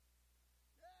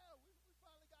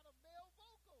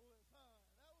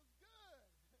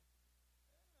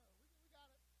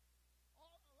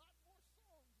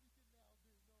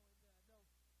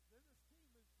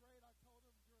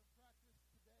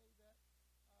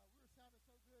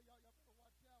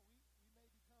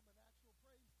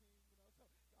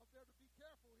out there to be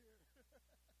careful here.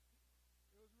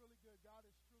 It was really good. God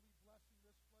is truly blessing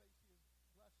this place. He is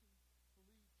blessing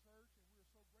Believe Church, and we're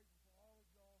so grateful for all of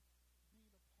y'all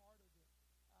being a part of it.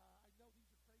 I know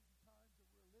these are crazy times that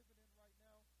we're living in right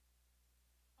now.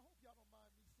 I hope y'all don't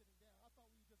mind me sitting down. I thought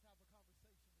we'd just have a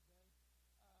conversation today.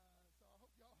 So I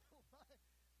hope y'all don't mind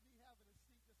me having a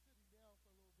seat, just sitting down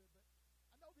for a little bit.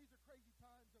 But I know these are crazy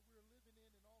times that we're living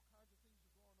in and all kinds of things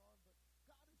are going on, but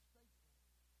God is faithful.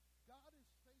 God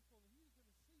is faithful, and He's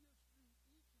going to see us through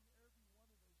each and every one of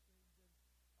those things.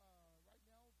 And right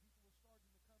now, people are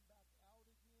starting to come back out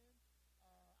again.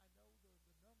 I know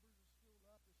the numbers are still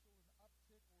up. There's still an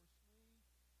uptick or a swing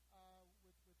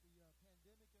with the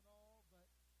pandemic and all, but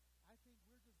I think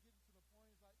we're just getting to the point,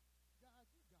 it's like,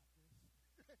 God, you got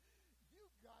this. You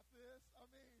got this. I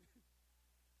mean,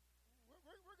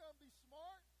 we're going to be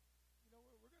smart. You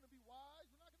know, we're going to be wise.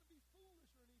 We're not going to be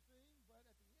foolish or anything, but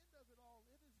at the end of it all,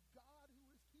 it is God who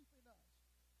is keeping us.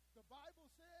 The Bible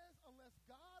says, unless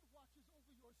God watches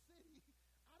over your city,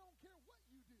 I don't care what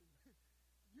you do.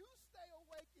 You stay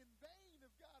awake in vain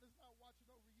if God is not watching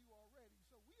over you already.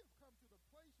 So we have come to the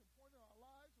place and point in our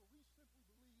lives where we simply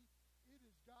believe it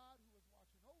is God who is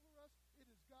watching over us. It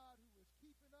is God who is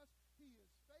keeping us. He is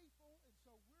faithful, and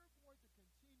so we're going to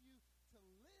continue to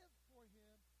live for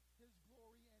Him, His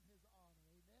glory, and His honor.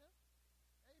 Amen?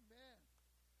 Amen.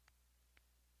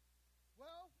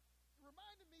 Well, it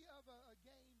reminded me of a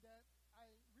game that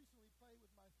I recently played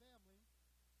with my family.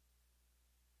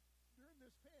 During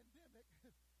this pandemic,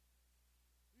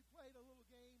 we played a little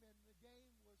game, and the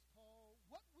game was called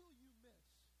What Will You Miss?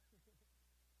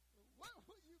 What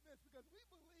will you miss? Because we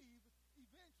believe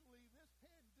eventually this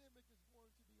pandemic is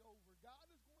going to be over. God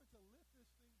is going to lift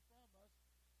this thing from us.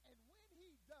 And when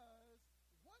He does,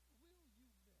 what will you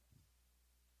miss?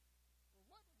 Or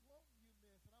what won't you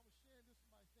miss? And I was sharing this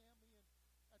with my family, and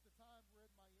at the time we're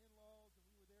at my in-laws, and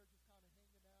we were there just kind of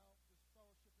hanging out, just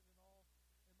fellowshipping and all.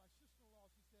 And my sister-in-law,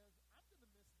 she says, I'm going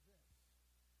to miss this.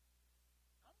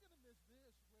 I'm going to miss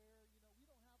this where, you know, we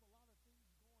don't have a lot of things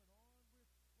going on.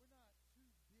 We're not too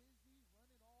busy running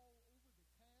all over the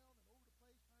town and over the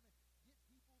place trying to get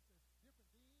people to different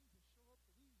things and show up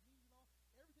to these meetings and all.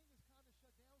 Everything is kind of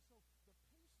shut down, so the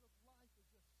pace of life is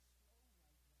just slow right now.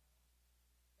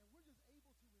 And we're just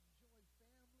able to enjoy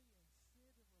family and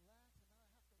sit and relax and not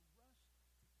have to rush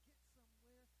to get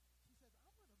somewhere. She says,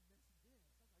 I'm going to miss this.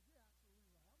 I was like, you're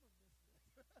absolutely right.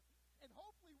 I'm going to miss this. And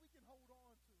hopefully we can hold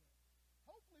on to it.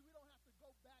 Hopefully we don't have to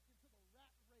go back into the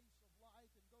rat race of life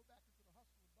and go back into the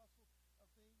hustle and bustle of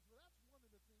things. Well, that's one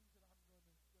of the things that I'm going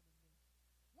to miss.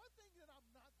 One thing that I'm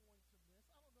not going to miss,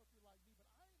 I don't know if you're like me, but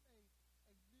I am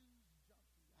a news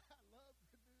junkie. I love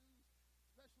the news,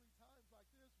 especially times like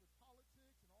this with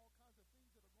politics and all kinds of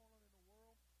things that are going on in the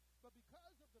world. But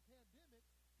because of the pandemic,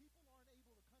 people aren't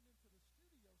able to come into the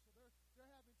studio, so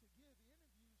they're having to give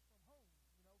interviews from home,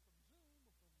 you know, from Zoom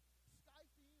or from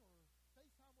Skyping or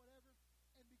FaceTime, whatever.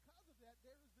 And because of that,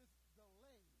 there is this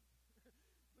delay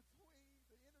between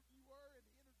the interviewer and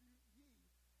the interviewee.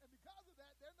 And because of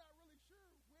that, they're not really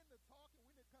sure when to talk and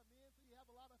when to come in. So you have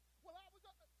a lot of, well, I was,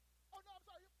 oh, no, I'm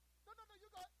sorry. No, you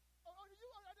got, oh, you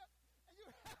are, and you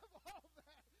have all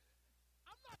that.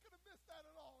 I'm not going to miss that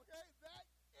at all, okay? That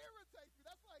irritates me.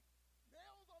 That's like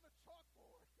nails on a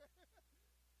chalkboard.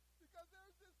 Because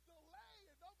there's this delay,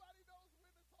 and nobody knows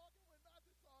when to talk and when not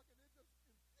to talk, and it just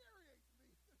infuriates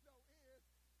me to no end.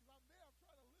 Because I'm there, I'm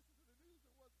trying to listen to the news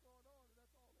and what's going on, and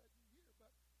that's all that you hear.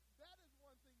 But that is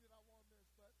one thing that I won't miss.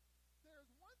 But there's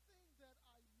one thing that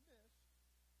I missed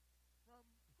from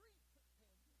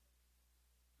pre-pandemic.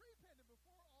 Pre-pandemic,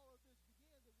 before all of this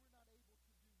began, that we're not able to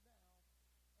do now,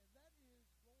 and that is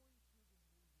going to the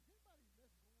movies. Anybody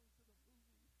miss going to the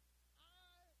movies?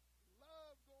 I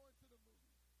love going to the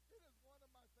movies. It is one of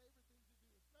my favorite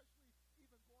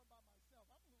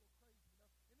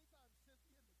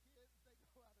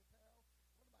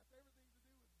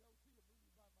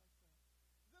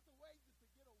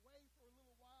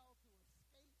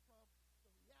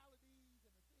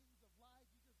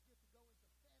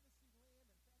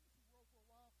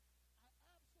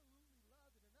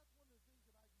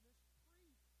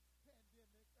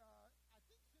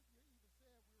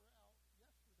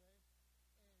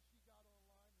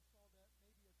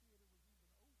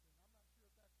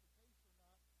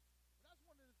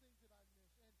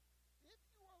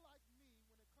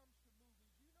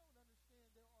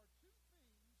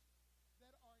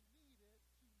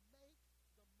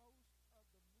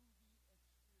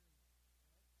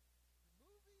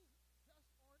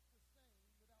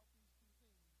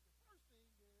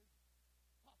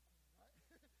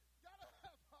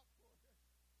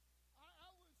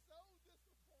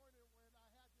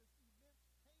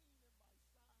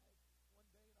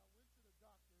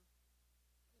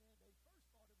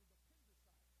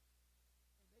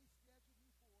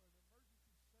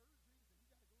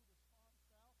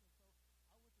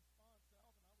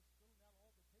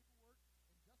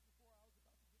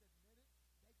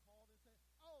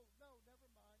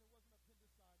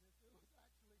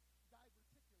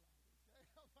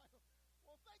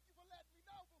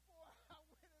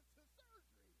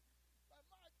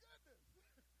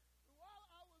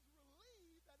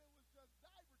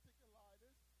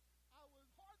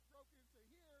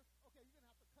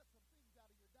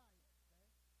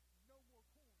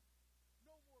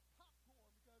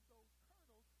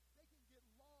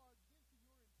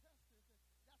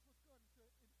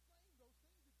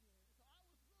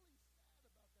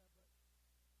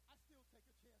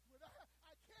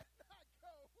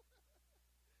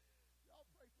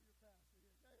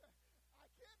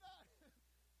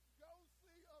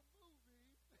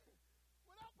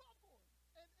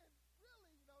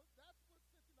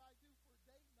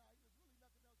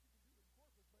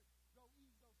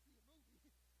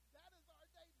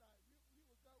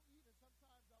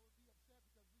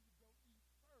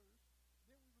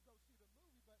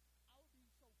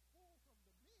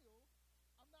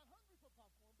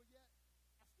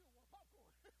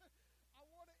I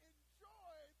want to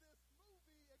enjoy this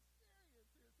movie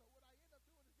experience here. So what I end up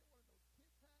doing is get one of those Kit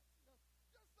Kats,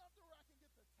 just something where I can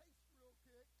get the taste real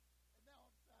quick, and now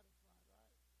I'm satisfied,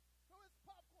 right? So it's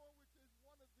popcorn, which is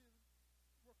one of the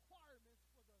requirements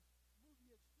for the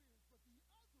movie experience. But the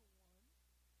other one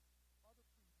are the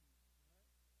previews, right?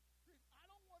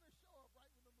 I don't want to show up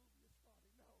right when the movie is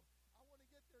starting. No, I want to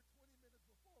get there 20 minutes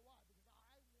before. Why? Because I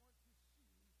want to see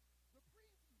the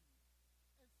previews.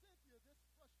 And Cynthia, this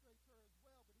frustrates her as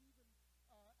well, but even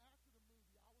after the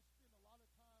movie, I will spend a lot of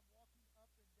time walking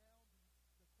up and down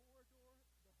the corridor,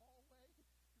 the hallway,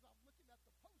 because I'm looking at the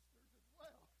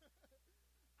posters as well.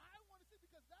 I want to see,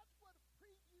 because that's what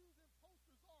previews and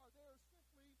posters are. They're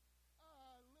simply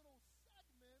little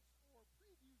segments or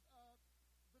previews of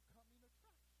the coming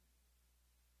attraction.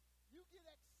 You get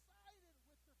excited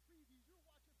with the previews. You're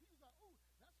watching previews like, oh,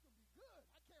 that's going to be good.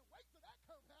 I can't wait till that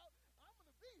comes out. I'm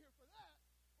going to be here for that.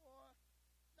 Or,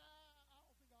 nah, I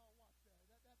don't think I'll watch that.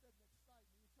 That doesn't excite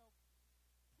me. So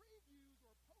previews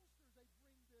or posters, they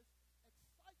bring this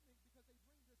excitement because they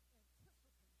bring this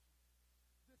anticipation,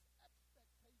 this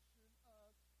expectation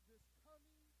of this coming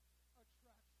attraction.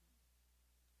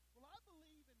 Well, I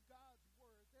believe in God's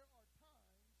word there are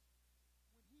times when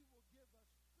he will give us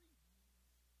previews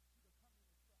to the coming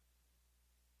attraction.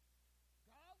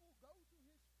 God will go to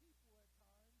his people at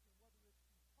times, and whether it's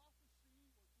through prophecy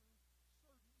or through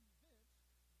certain events,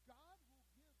 God will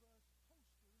give us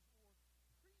posters or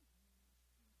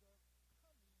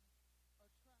previews to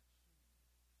the coming attraction.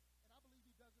 And I believe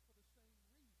he does it for the same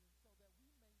reason, so that we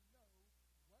may know what to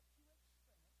expect when we're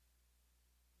expecting it.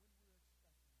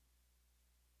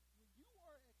 When you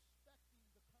are expecting the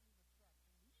coming attraction,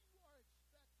 when you are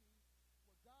expecting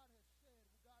what God has said,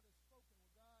 what God has spoken,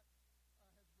 what God has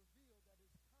revealed that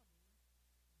is coming,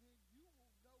 then you will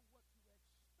know what to expect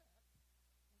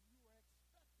when you are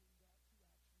expecting that to actually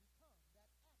come, that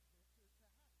advent to happen.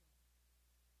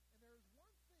 And there is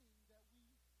one thing that we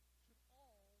should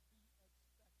all be expecting,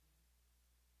 and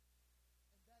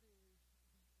that is the end.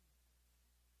 I wanted to sit down.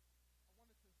 I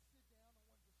wanted to start off a little light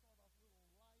and kind of make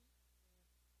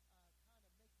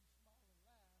you smile and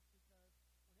laugh, because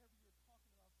whenever you're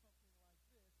talking about something like this,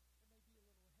 it may be a little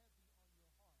heavy on your heart,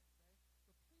 okay?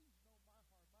 But please know my heart.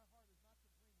 My heart is not to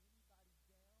bring anybody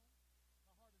down. My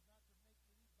heart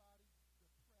is not to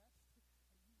make anybody depressed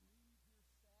and you leave here sad or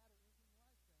anything like that.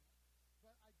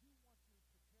 But I do want to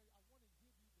prepare you. I want to give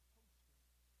you the poster.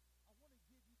 I want to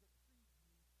give you the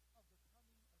preview of the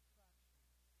coming attraction.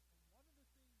 And one of the things that we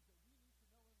need to know and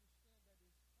understand that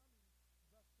is coming,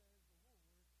 thus says the Lord, is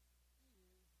the end.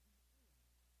 End to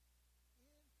time, or into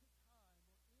the life as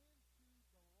we now know it.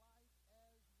 You've been coming out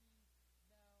to Believe Church since we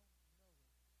started this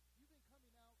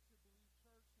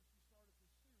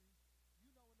series.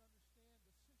 You know and understand the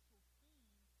central theme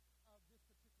of this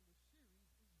particular series is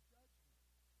judgment.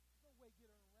 There's no way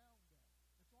getting around that.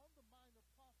 It's on the Minor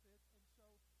Prophets, and so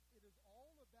it is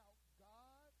all about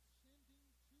God sending to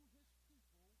his people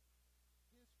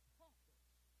his prophets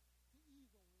to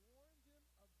either warn them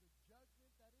of the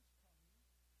judgment that is coming,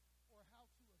 or how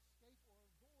to escape or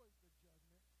avoid the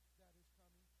judgment that is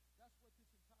coming. That's what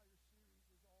this entire series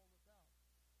is all about.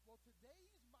 Well,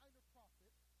 today's Minor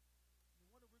Prophet, the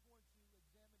one that we're going to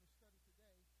examine and study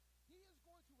today, he is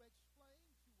going to explain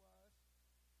to us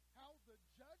how the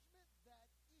judgment that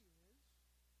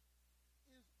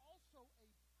is also a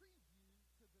preview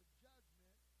to the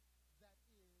judgment that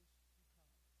is to come.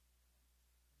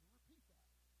 Let me repeat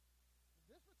that. When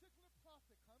this particular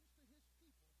prophet comes to his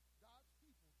people, God's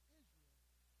people, Israel,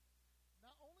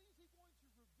 not only is he going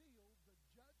to reveal the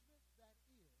judgment that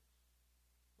is,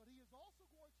 but he is also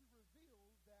going to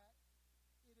reveal that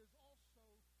it is also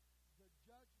the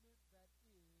judgment that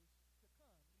is to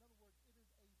come. In other words, it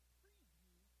is a preview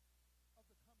of the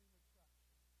coming attraction.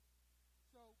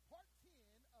 So part 10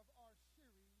 of our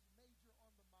series, Major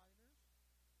on the Minors,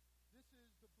 this is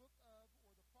the book of,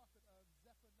 or the prophet of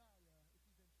Zephaniah, if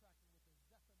you've been tracking with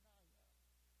us, Zephaniah.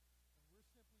 And we're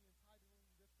simply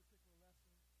entitling this particular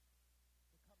lesson,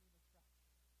 The Coming Attraction.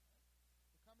 Right?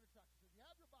 The Coming Attraction. So if you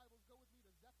have your Bibles, go with me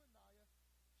to Zephaniah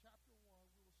chapter 1.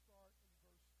 We will start in verse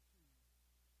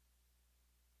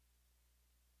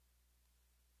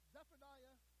 2.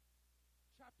 Zephaniah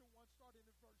chapter 1, starting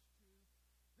in verse 2.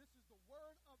 This is the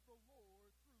word of the Lord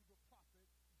through the prophet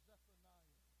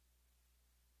Zephaniah.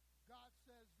 God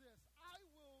says this, I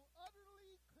will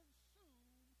utterly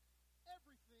consume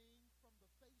everything from the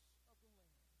face of the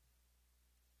land.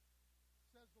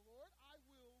 Says the Lord, I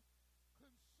will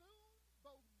consume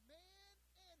both man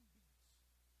and beast.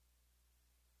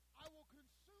 I will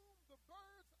consume the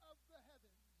birds of the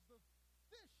heavens, the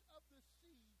fish of the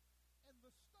sea, and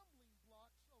the stumbling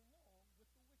blocks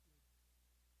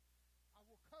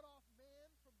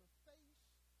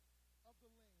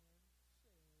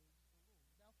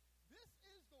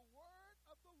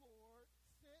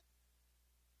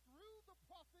the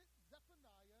prophet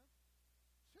Zephaniah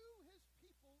to his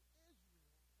people Israel.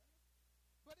 Okay?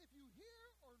 But if you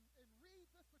hear and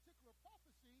read this particular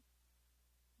prophecy,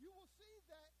 you will see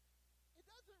that it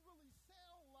doesn't really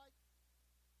sound like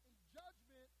a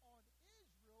judgment on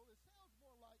Israel. It sounds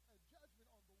more like a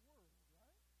judgment on the world,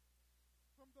 right?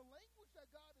 From the language that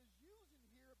God is using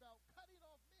here about cutting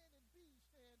off man and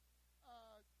beast and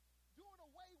doing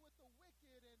away with the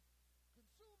wicked and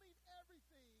consuming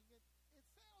everything, it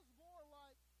sounds more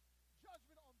like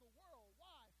judgment on the world.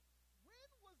 Why? When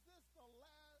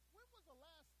was the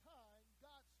last time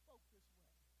God spoke this way?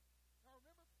 Now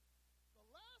remember, the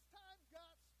last time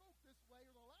God spoke this way,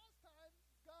 or the last time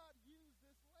God used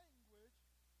this language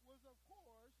was, of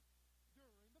course,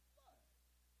 during the flood,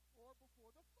 or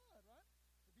before the flood, right?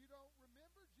 If you don't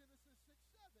remember Genesis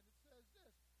 6:7, it says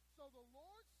this: "So the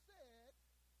Lord said,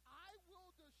 I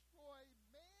will destroy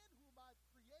man whom I've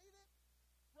created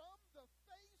from the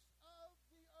face of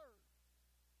the earth."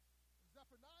 In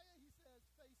Zephaniah, he says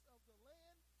face of the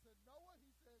land. To Noah,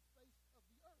 he says face of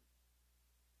the earth.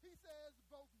 He says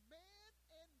both man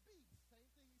and beast. Same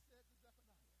thing he said to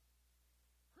Zephaniah.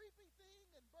 "Creeping thing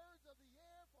and birds of the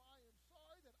air, for I am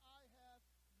sorry that I have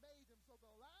made them." So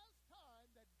the last time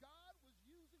that God was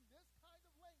using this kind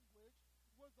of language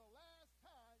was the last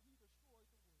time he destroyed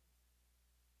the world.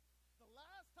 The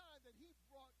last time that he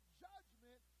brought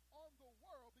judgment on the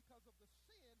world because of the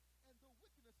sin and the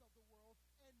wickedness of the world.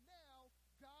 And now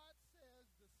God says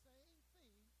the same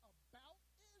thing about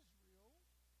Israel,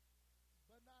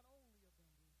 but not only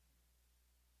about Israel.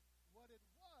 What it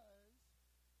was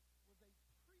a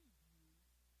preview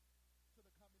to the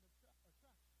coming attraction.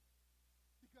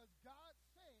 Because God's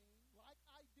saying, like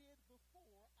I did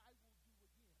before, I will do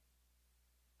again.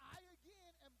 I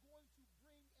again am going to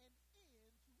bring an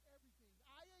end to everything.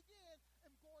 I again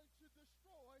am going to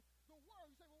destroy the world.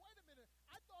 You say, well, wait a minute.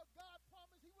 I thought God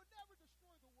promised he would never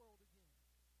destroy the world again.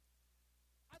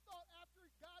 I thought after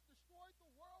God destroyed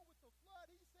the world with the flood,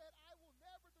 he said, I will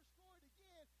never destroy it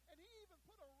again. And he even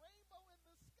put a rainbow in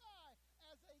the sky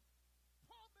as a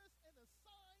promise and a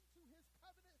sign to his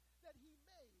covenant that he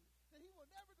made, that he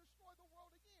will never destroy the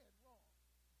world again. Wrong.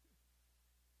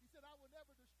 He said, I will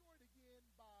never destroy it again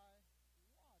by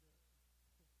water.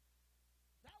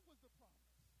 That was the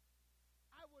promise.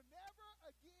 I will never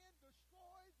again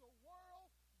destroy the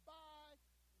world by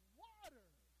water.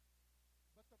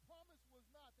 But the promise was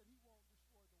not that he won't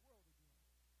destroy the world again.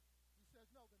 He says,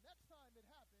 no, the next time it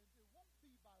happens, it won't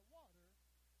be by water,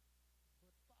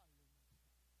 but fire next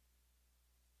time.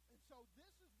 And so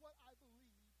this is what I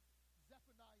believe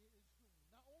Zephaniah is doing.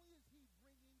 Not only is he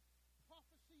bringing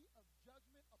prophecy of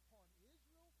judgment upon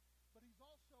Israel, but he's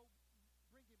also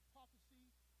bringing prophecy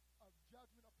of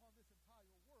judgment upon this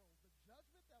entire world. The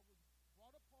judgment that was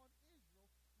brought upon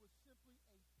Israel was simply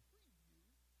a preview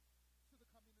to the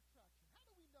coming attraction. How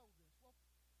do we know this? Well,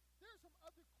 there are some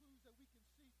other clues that we can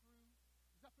see through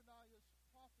Zephaniah's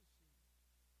prophecy.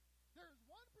 There's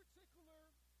one particular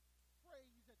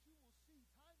phrase that you will see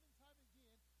time and time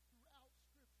again throughout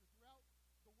Scripture, throughout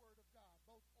the Word of God,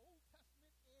 both Old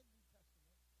Testament and New Testament.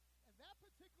 And that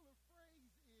particular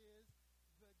phrase is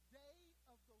the day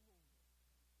of the Lord.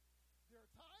 There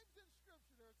are times in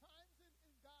Scripture, there are times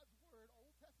in God's Word,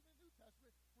 Old Testament, New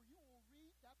Testament, where you will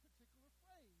read that particular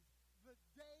phrase, the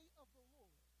day of the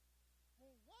Lord.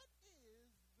 Well, what is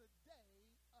the day of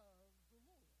the Lord?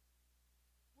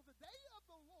 Well, the day of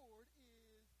the Lord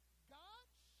is God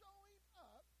showing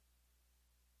up,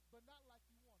 but not like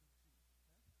you want him to.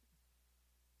 Okay?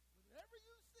 Whenever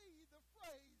you see the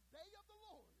phrase, day of the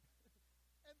Lord,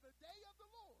 and the day of the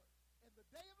Lord, and the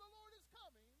day of the Lord is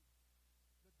coming,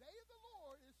 the day of the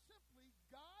Lord is simply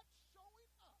God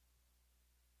showing up,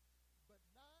 but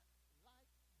not like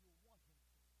you want him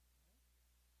to. Okay?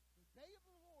 The day of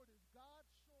the Lord is God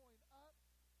showing up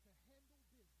to handle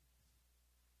business.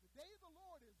 The day of the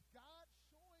Lord is God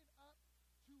showing up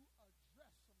to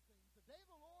address some things. The day of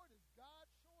the Lord is God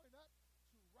showing up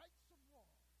to right some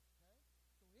wrongs. Okay?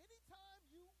 So anytime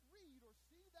you read or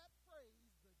see that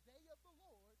phrase, the day of the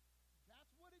Lord,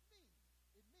 that's what it means.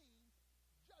 It means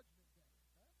judgment day.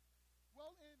 Okay?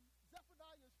 Well, in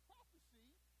Zephaniah's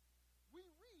prophecy, we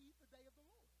read the day of the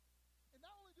Lord. And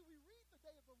not only do we read the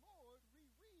day of the Lord, we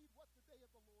read what the day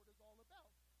of the Lord is all about.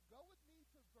 Go with me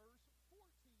to verse 14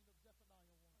 of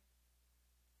Zephaniah 1.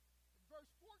 In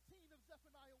verse 14 of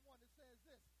Zephaniah 1, it says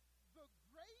this: the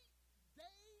great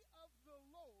day of the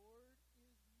Lord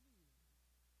is near.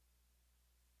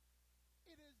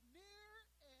 It is near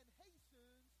and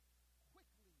hastens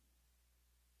quickly.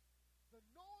 The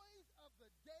noise of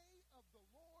the day of the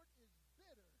Lord is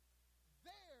bitter.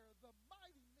 There the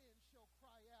mighty men shall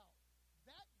cry out.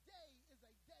 That day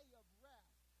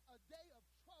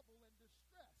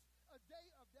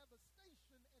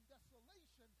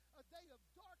day of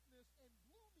darkness and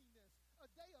gloominess, a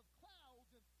day of clouds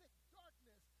and thick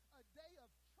darkness, a day of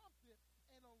trumpet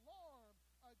and alarm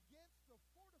against the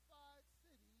fortified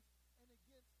cities and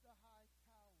against the high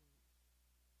towers.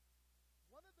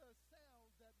 One of the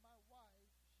sounds that my wife,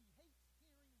 she hates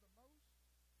hearing the most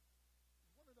is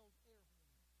one of those air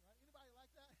horns, right? Anybody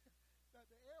like that?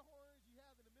 The air horns you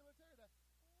have in the military,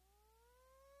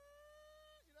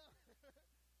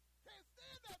 can't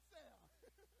stand that sound.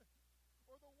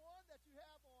 Or the one that you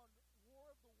have on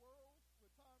War of the Worlds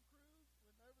with Tom Cruise,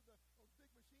 whenever those big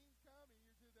machines come and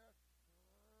you're just there.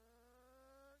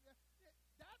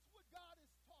 That's what God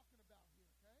is talking about here,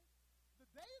 okay?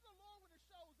 The day of the Lord, when it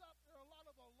shows up, there are a lot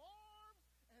of alarms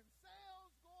and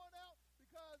sounds going out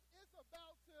because it's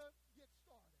about to get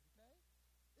started, okay?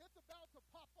 It's about to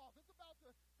pop off. It's about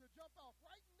to jump off.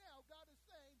 Right now, God is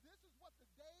saying this is what the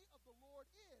day of the Lord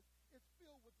is. It's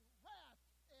filled with wrath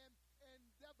and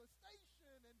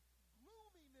devastation and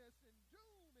gloominess and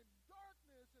doom and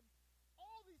darkness and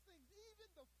all these things, even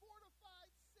the fortified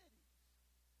cities.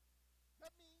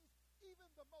 That means even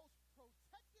the most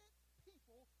protected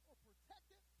people or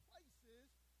protected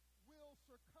places will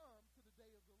succumb to the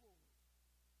day of the Lord.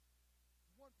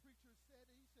 One preacher said,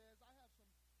 he says, I have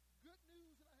some good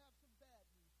news and I have some bad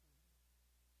news for you.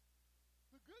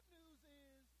 The good news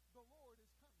is the Lord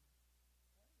is coming.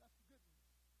 Right? That's the good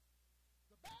news.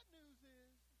 The bad news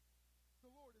is the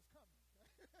Lord is coming.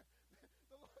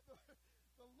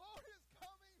 the Lord is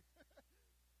coming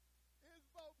is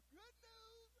both good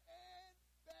news and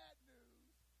bad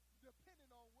news, depending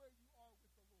on where you are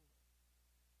with the Lord.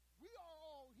 We are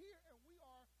all here and we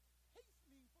are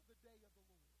hastening for the day of the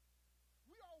Lord.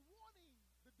 We are wanting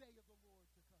the day of the Lord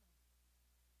to come.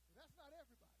 But that's not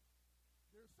everybody.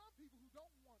 There are some people who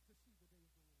don't want to see the day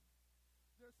of the Lord.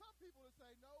 There are some people that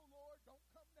say, no, Lord, don't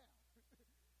come now.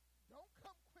 Don't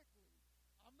come quickly.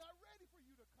 I'm not ready for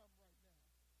you to come right now.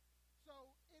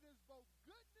 So it is both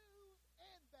good news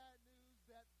and bad news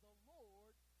that the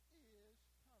Lord is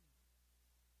coming.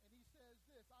 And he says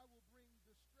this, I will bring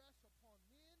distress upon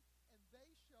men, and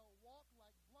they shall walk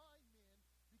like blind men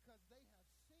because they have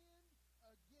sinned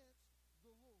against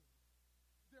the Lord.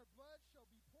 Their blood shall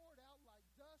be poured out like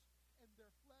dust, and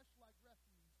their flesh like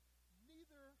refuse.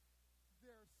 Neither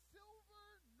their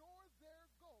silver nor their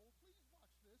gold, please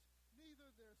watch this, neither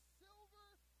their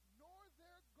silver nor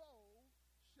their gold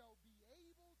shall be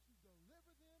able to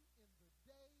deliver them in the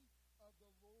day of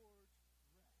the Lord's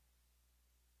wrath.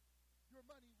 Your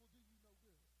money will do you no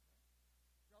good. Right?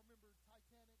 Y'all remember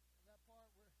Titanic, that part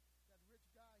where that rich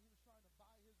guy, he was trying to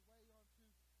buy his way onto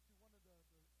one of the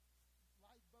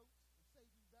lifeboats, the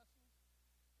saving vessels.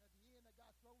 At the end, that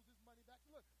guy throws his money back.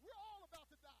 Look, we're all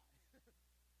about to die.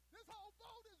 This whole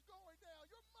boat is going down.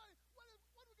 Your money, what are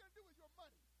we going to do with your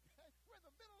money? Okay? We're in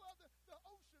the middle of the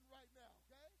ocean right now,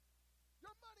 okay?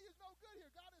 Your money is no good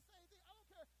here. God is saying, I don't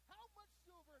care how much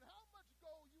silver and how much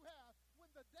gold you have. When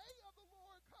the day of the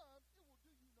Lord comes, it will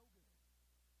do you no good.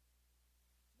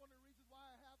 It's one of the reasons why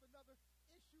I have another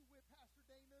issue with Pastor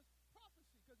Dana's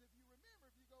prophecy. Because if you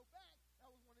remember, if you go back, that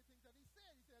was one of the things that he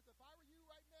said. He says, if I were you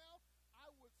right now, I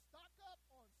would stock up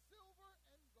on silver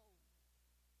and gold.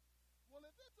 Well,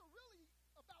 if it's really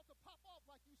about to pop off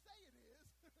like you say it is,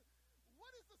 what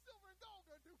is the silver and gold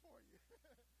going to do for you?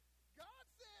 God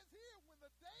says here, when the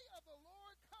day of the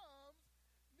Lord comes,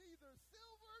 neither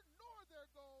silver nor their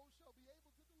gold shall be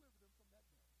able to deliver them from that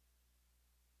day.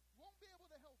 Won't be able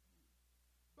to help you.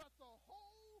 But the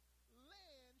whole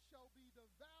land shall be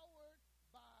devoured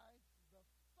by the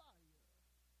fire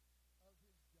of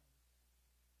his judgment.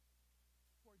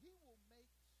 For he will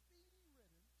make speedy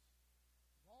riddance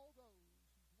of all those who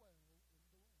dwell in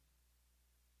the land.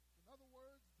 In other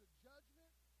words, the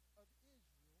judgment of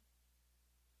Israel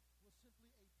was simply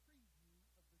a preview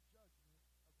of the judgment of the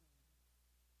world.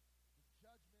 The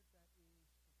judgment that is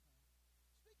to come.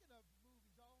 Speaking of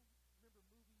movies, y'all remember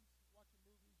movies, watching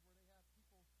movies where they have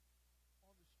people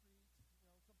on the streets,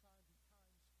 sometimes in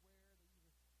Times Square,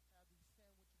 they either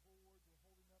have these sandwich boards or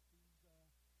holding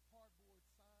up these cardboard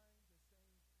signs that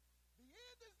saying, the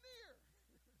end is near,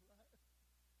 right?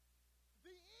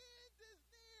 The end is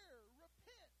near.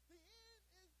 Repent. The end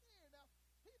is near. Now,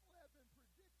 people have been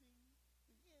predicting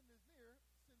the end is near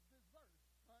since this verse,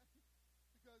 right?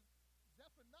 Because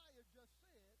Zephaniah just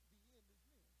said the end is near.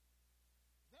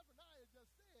 Zephaniah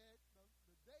just said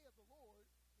the day of the Lord is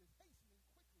hastening quickly.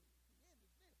 The end is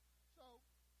near. So,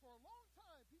 for a long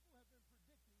time, people have been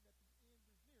predicting that the end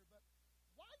is near. But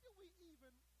why do we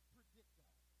even predict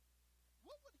that?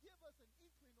 What would give us an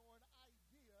inkling or an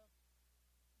idea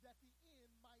that the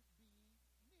end might be near?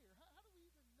 How do we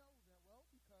even know that? Well,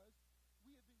 because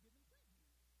we have been given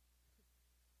previews.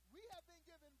 We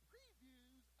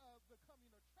the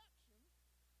coming attraction.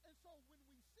 And so when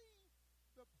we see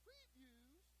the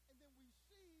previews and then we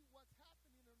see what's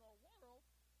happening in our world,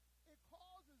 it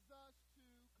causes us to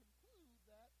conclude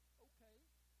that, okay,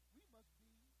 we must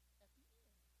be at the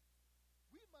end.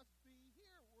 We must be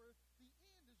here where the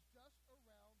end is just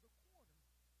around the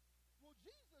corner. Well,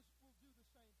 Jesus will do the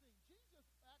same thing. Jesus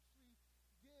actually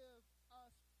gives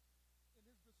us and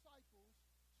his disciples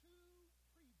two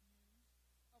previews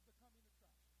of the coming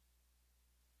attraction.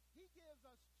 He gives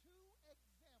us two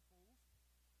examples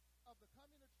of the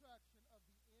coming attraction of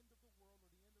the end of the world or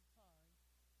the end of time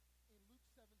in Luke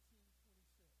 17:26.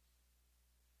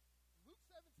 Luke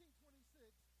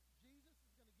 17:26, Jesus is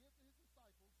going to give to his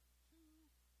disciples two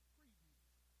previews.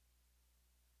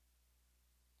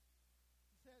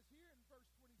 He says here in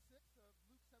verse 26 of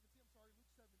Luke 17,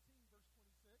 verse 26,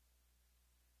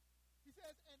 he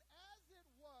says, "And as it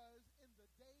was in the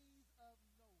days of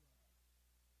Noah,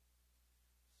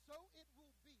 so it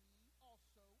will be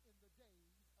also in the days of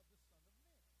the Son of Man.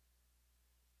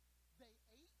 They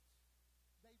ate,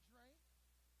 they drank,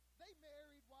 they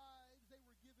married wives, they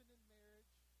were given in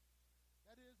marriage.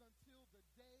 That is until the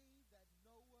day that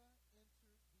Noah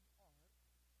entered the ark,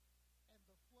 and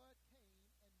the flood came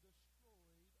and destroyed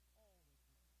all of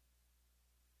them.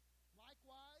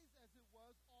 Likewise, as it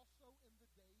was also in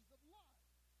the days of Lot."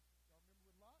 Y'all remember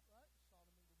with Lot, right?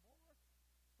 Sodom and Gomorrah,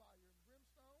 fire and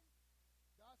brimstone.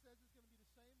 God says it's going to be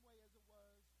the same way as it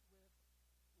was with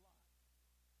Lot.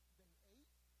 They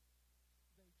ate,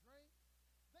 they drank,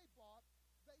 they bought,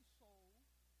 they sold.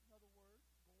 In other words,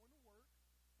 going to work.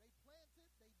 They planted,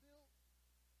 they built.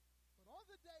 But on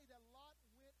the day that Lot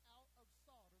went out of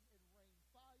Sodom, it rained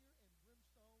fire and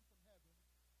brimstone from heaven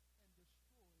and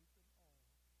destroyed them all.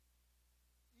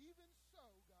 Even so,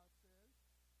 God says,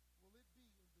 will it be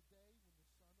in the day when the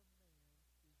Son of Man is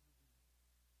revealed.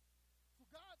 So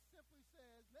God simply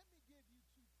says, let me give you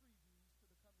two previews to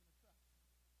the coming attraction.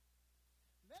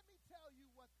 Let me tell you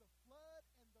what the flood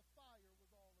and the fire was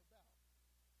all about.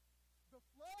 The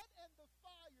flood and the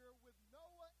fire with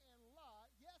Noah and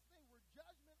Lot, yes, they were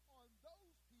judgment on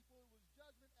those people. It was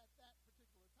judgment at that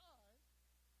particular time.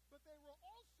 But they were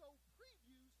also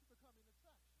previews to the coming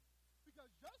attraction.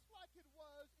 Because just like it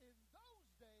was in those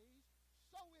days,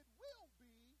 so it will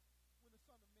be when the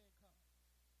Son of Man comes.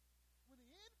 When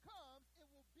the end comes, it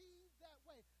will be that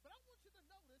way. But I want you to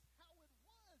notice how it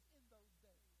was in those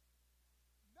days.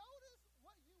 Notice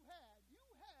what you had. You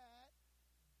had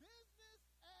business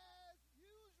as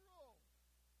usual.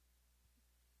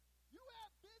 You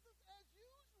have business as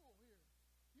usual here.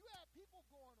 You have people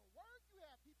going to work. You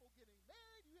have people getting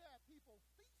married. You have people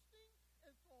feasting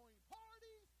and throwing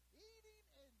parties, eating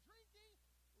and drinking.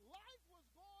 Life was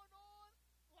going on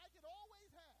like it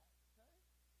always has. Okay?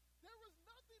 There was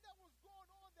nothing that was going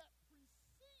on that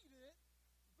preceded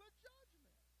the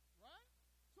judgment, right?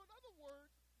 So in other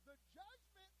words, the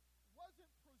judgment wasn't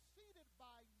preceded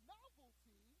by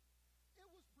novelty. It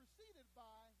was preceded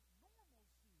by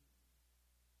normalcy.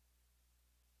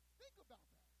 Think about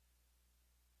that.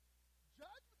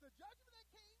 The judgment that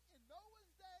came in Noah's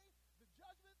day, the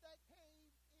judgment that came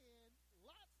in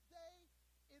Lot's day,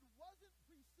 it wasn't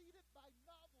preceded by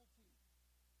novelty.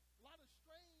 A lot of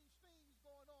strange things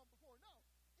going on before. No,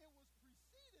 it was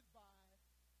preceded by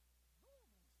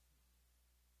normalcy.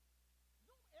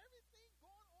 No, everything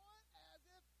going on as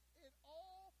if it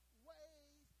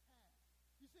always has.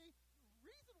 You see, the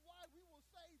reason why we will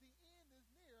say the end is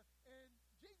near and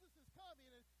Jesus is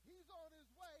coming and he's on his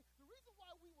way, the reason why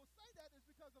we will say that is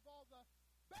because of all the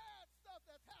bad stuff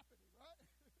that's happening, right?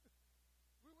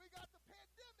 we got the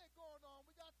pandemic going on.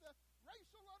 We got the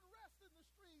racial unrest in the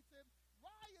streets and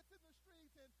riots in the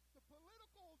streets and the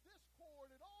political discord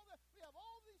and all that. We have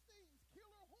all these things,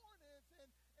 killer hornets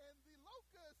and the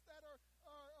locusts that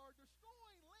are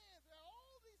destroying lands. There are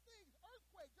all these things.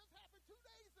 Earthquake just happened 2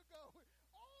 days ago.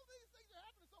 All these things are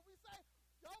happening. So we say,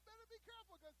 y'all better be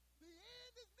careful because the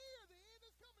end is near. The end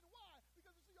is coming. Why?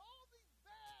 Because you see all these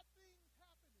bad things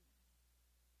happening.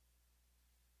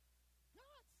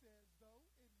 God says, though,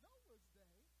 in Noah's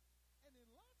day and in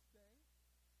Lot's day,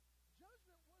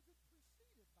 judgment wasn't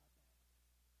preceded by bad.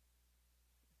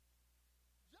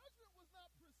 Judgment was not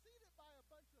preceded by a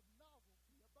bunch of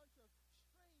novelty, a bunch of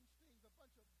strange things, a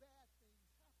bunch of bad things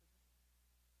happening.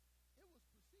 It was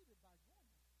preceded by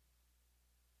normalcy.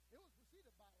 It was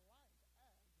preceded by life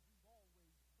as we've always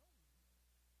known it.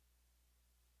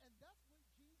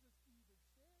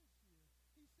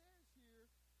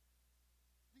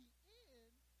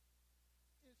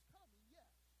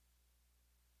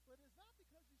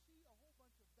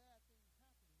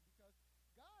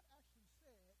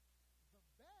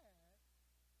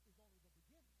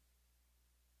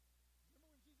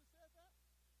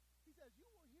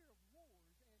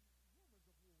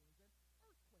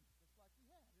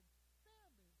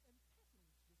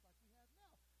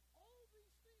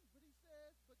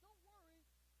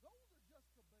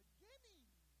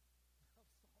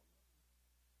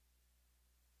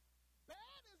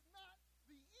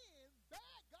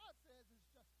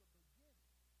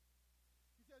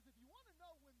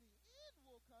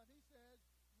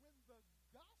 the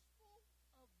gospel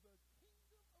of the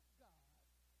kingdom of God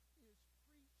is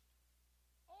preached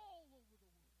all over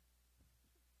the world,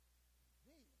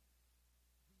 then the end will come.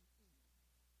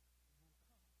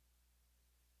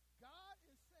 God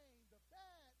is saying the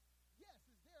bad, yes,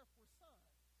 is there for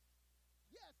signs.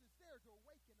 Yes, it's there to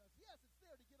awaken us. Yes, it's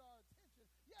there to get our attention.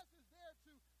 Yes, it's there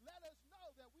to let us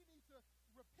know that we need to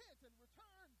repent and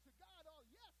return to God. Oh,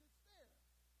 yes, it's there.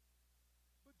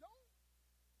 But don't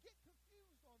get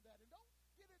confused on that, and don't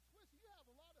get it twisted. You have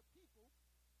a lot of people,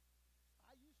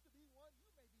 I used to be one, you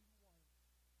may be one,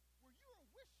 where you are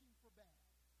wishing for bad.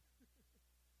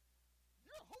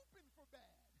 You're hoping for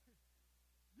bad.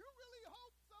 You really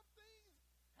hope some things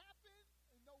happen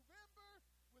in November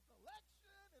with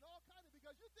election and all kinds of,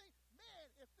 because you think, man,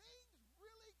 if things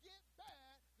really get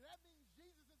bad, that means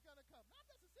Jesus is going to come. Not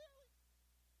necessarily.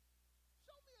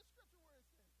 Show me a scripture where it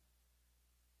says that.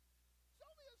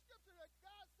 Show me a scripture that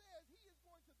God says he is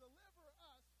going to deliver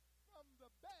us from the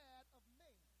bad of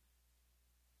man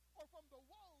or from the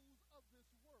woes of this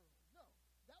world. No,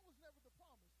 that was never the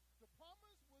promise. The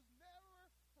promise was never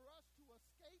for us to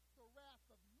escape the wrath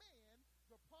of man.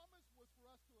 The promise was for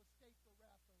us to escape the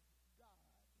wrath of God.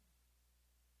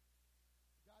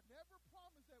 God never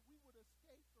promised that we would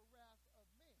escape the wrath of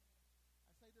man.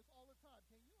 I say this all the time.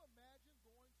 Can you imagine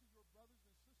going to your brothers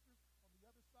and sisters on the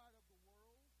other side of the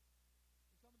world,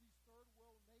 in some of these third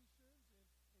world nations,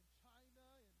 in China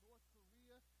and North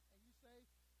Korea, and you say,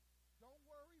 don't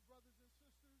worry, brothers and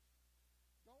sisters.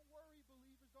 Don't worry,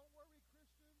 believers. Don't worry,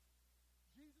 Christians.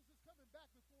 Jesus is coming back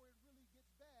before it really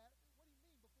gets bad. What do you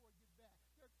mean before it gets bad?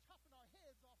 They're chopping our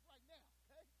heads off right now,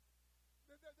 okay?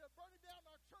 They're burning down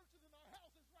our churches and our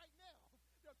houses right now.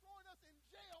 They're throwing us in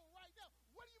jail right now.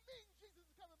 What do you mean Jesus is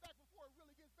coming back before it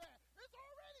really gets bad? It's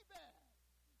already bad.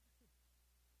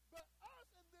 But us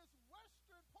in this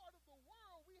western part of the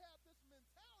world, we have this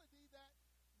mentality that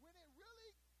when it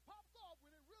really pops off,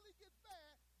 when it really gets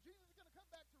bad, Jesus is going to come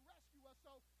back to rescue us.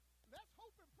 So let's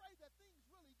hope and pray that things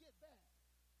really get bad.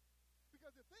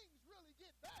 Because if things really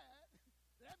get bad,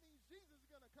 that means Jesus is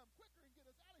going to come quicker and get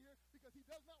us out of here because he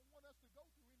does not want us to go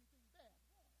through anything bad.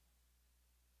 No.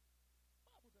 The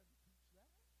Bible doesn't teach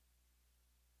that.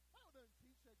 The Bible doesn't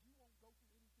teach that you won't go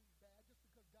through anything bad just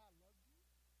because God loves you.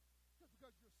 Just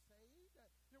because you're saved, that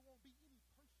there won't be any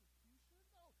persecution.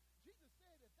 No. Jesus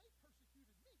said if they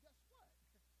persecuted me, guess what?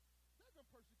 They're going to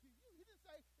persecute you. He didn't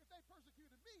say if they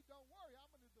persecuted me, don't worry,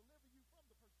 I'm going to deliver you from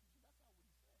the persecution. That's not what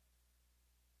he said.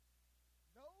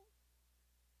 No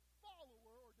follower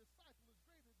or disciple is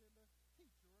greater than the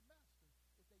teacher or master.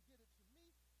 If they did it to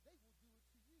me, they will do it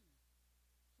to you.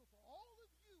 So for all of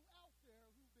you out there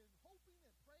who've been hoping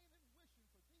and praying and wishing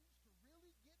for things to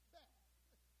really get bad,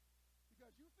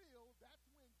 because you feel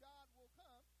that's when God will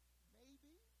come,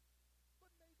 maybe,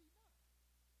 but maybe not.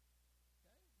 Okay?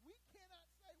 We cannot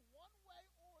say one way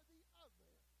or the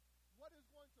other what is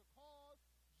going to cause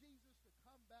Jesus to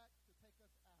come back to take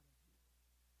us out of here.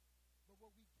 But what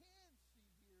we can see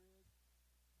here is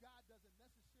God doesn't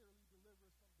necessarily deliver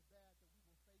us from the bad that we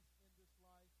will face in this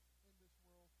life, in this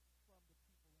world, from the people of this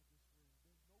world.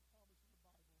 There's no promise in the Bible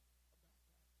about that.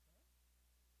 Okay?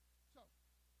 So,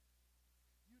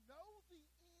 you know the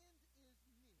end is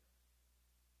near.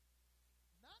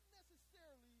 Not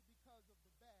necessarily because of the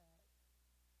bad,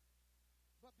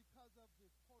 but because of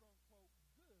the quote-unquote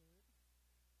good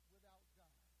without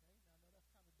God. Okay? Now, I know that's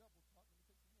kind of double talk.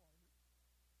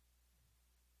 Let me take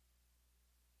some water here.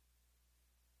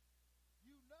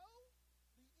 You know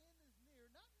the end is near,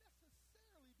 not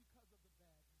necessarily because of the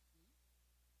bad you see,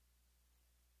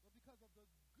 but because of the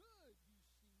good you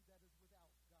see that is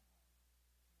without God.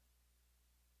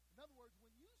 In other words,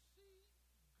 when you see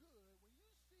good, when you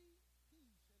see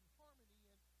peace and harmony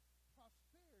and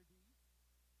prosperity,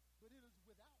 but it is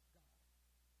without God,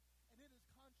 and it is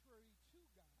contrary to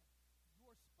God,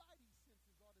 your spidey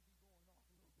senses ought to be going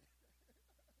off a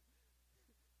little bit.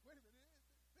 Wait a minute,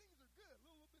 things are good,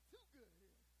 a little bit too good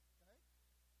here. Okay?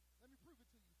 Let me prove it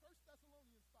to you. 1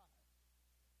 Thessalonians 5.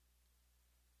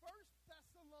 1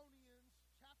 Thessalonians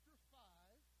chapter 5,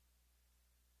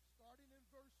 starting in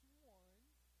verse 1,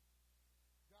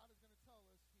 God is going to tell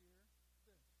us here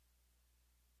this.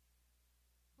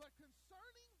 But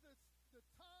concerning the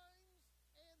times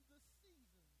and the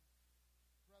seasons,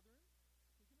 brethren, speaking of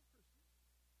Christians,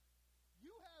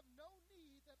 you have no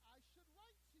need that I should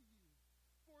write to you.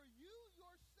 For you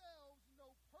yourselves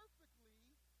know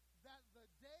perfectly that the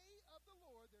day of the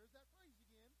Lord, there's that phrase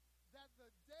again, that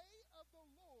the day of the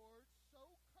Lord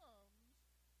so comes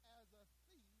as a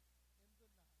thief in the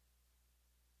night.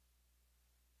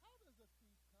 How does a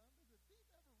thief come? Does a thief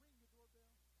ever ring the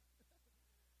doorbell?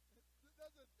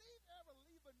 Does a thief ever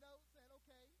leave a note saying,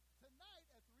 okay, tonight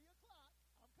at 3 o'clock,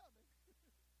 I'm coming.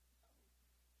 No.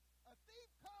 A thief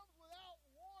comes without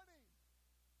warning.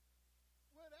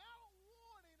 Without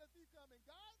warning, a thief comes. And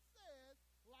God says,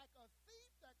 like a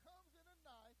thief that comes in the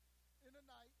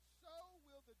night, so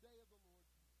will the day of the Lord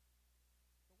be.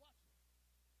 So watch this.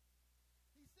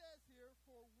 He says here,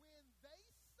 for when they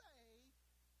say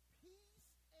peace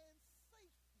and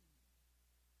safety,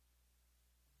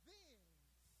 then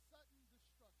sudden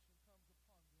destruction comes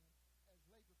upon them as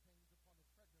labor pains upon a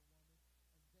pregnant woman,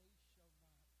 and they shall not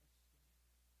escape.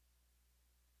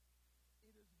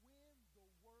 It is when the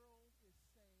world is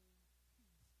saying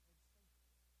peace and safety.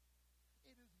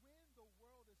 It is when the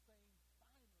world is saying,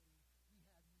 finally, we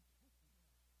have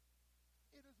utopia.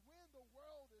 It is when the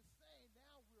world is saying,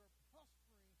 now we're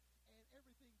prospering and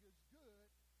everything is good,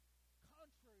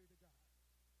 contrary to God.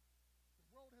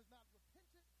 The world has not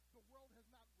repented. The world has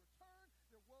not returned.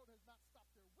 The world has not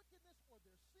stopped their wickedness or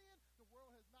their sin. The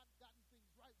world has not gotten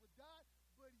things right with God.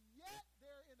 But yet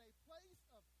they're in a place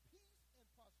of peace and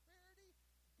prosperity.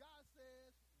 God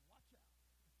says, watch out.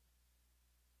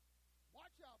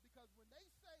 Watch out, because when they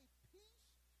say peace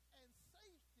and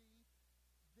safety,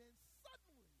 then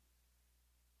suddenly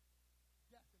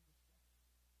death and destruction.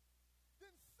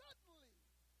 Then suddenly,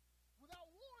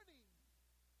 without warning,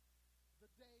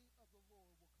 the day of the Lord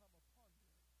will come upon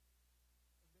them,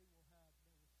 and they will have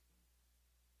no escape.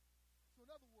 So in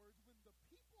other words, when the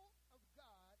people of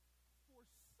God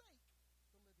forsake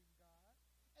the living God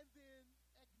and then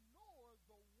ignore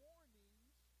the warnings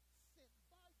sent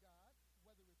by God,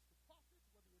 whether it's the prophets,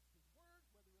 whether it's his word,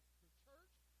 whether it's the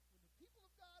church, when the people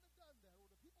of God have done that, or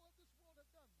the people of this world have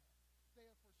done that, they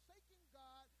have forsaken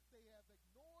God, they have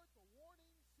ignored the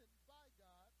warnings sent by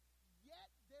God, yet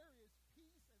there is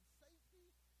peace and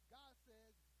safety. God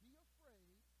says, be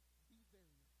afraid, be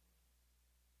very afraid.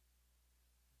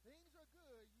 Things are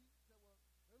good. You say, well,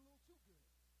 they're a little too good.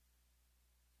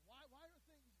 Why are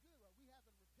things good? Well, we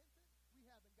haven't repented. We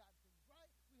haven't got things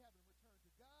right. We haven't returned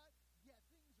to God. Yet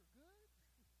things are good.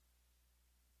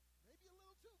 Maybe a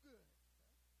little too good. Okay?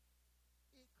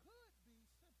 It could be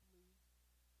simply the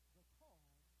calm before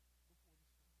the storm.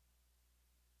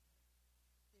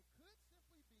 It could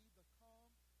simply be the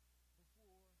calm before the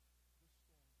storm,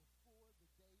 before the day of the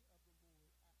Lord actually comes.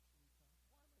 Why am I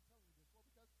telling you this? Well,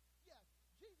 because, yes,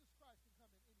 Jesus Christ can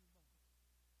come at any moment.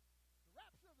 The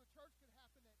rapture of the church can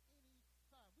happen at any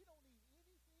time. We don't need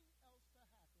anything else to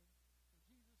happen for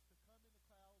Jesus to come in the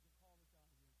clouds and call us out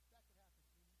of here. That could happen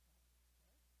any time. Okay?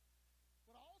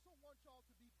 But I also want y'all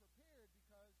to be prepared,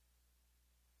 because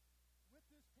with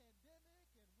this pandemic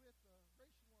and with the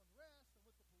racial unrest and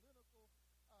with the political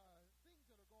things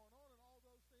that are going on and all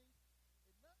those things,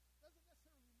 it doesn't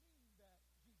necessarily mean that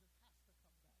Jesus has to come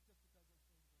back just because those things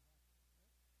are happening.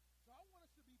 Okay? So I want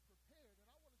us to be prepared, and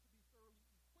I want us to be thoroughly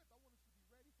equipped. I want us to be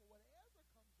ready for whatever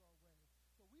comes our way,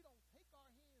 so we don't take our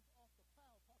hands off the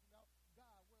plow talking about,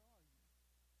 God, where are you?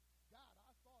 God,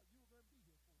 I thought you were going to be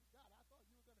here for us. God, I thought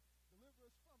you were going to deliver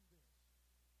us from this.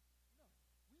 No,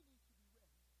 we need to be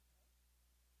ready.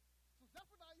 Right? So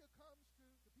Zephaniah comes to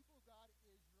the people of God,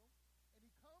 Israel, and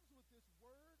he comes with this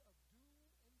word of doom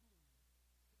and gloom.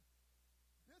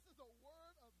 This is a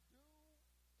word of doom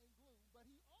and gloom, but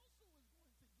he also is going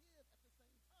to give at the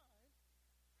same time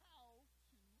how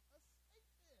to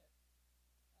escape it.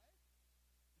 Right?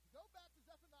 If you go back to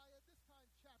Zephaniah, this time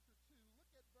chapter 2,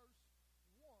 look at verse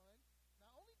 1.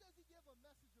 Not only does he give a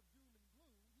message of doom and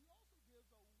gloom, he also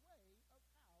gives a way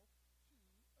of how to escape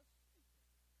it.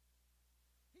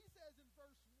 He says in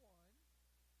verse 1,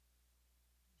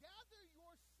 gather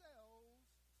yourselves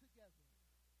together.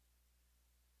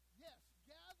 Yes,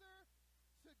 gather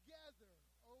together,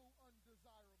 O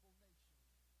undesirable nation.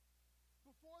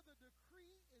 Before the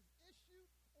decree is issued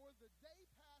or the day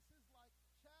passes like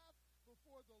chaff,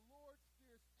 before the Lord's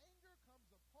fierce anger comes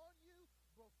upon you,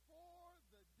 before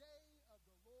the day of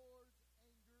the Lord's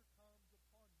anger comes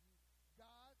upon you,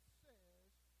 God says,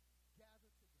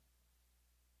 gather together.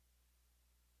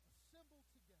 Assemble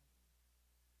together.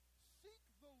 Seek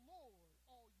the Lord,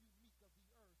 all you meek of the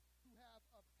earth, who have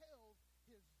upheld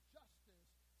his justice.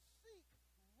 Seek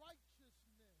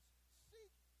righteousness.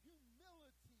 Seek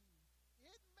humility.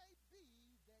 It may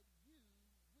be that you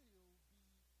will be hidden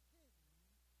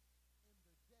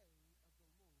in the day of the Lord's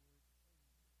anger.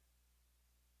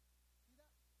 See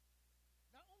that?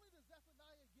 Not only does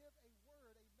Zephaniah give a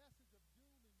word, a message of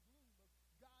doom and gloom,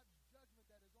 of God's judgment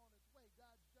that is on its way,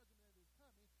 God's judgment that is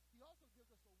coming, he also gives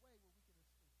us a way where we can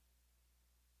escape,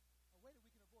 a way that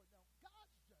we can avoid. Now,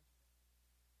 God's judgment,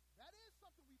 that is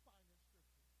something we find in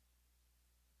Scripture.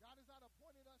 God has not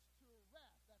appointed us to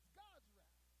wrath. That's God's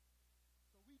wrath.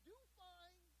 So we do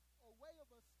find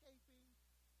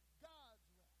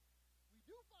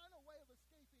do find a way of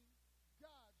escaping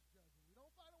God's judgment. We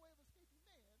don't find a way of escaping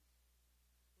man's, but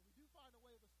we do find a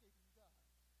way of escaping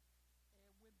God's.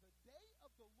 And when the day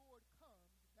of the Lord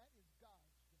comes, that is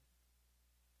God's judgment.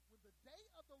 When the day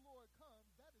of the Lord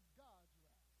comes, that is God's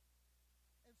wrath.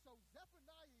 And so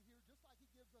Zephaniah here, just like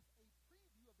he gives us a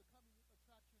preview of the coming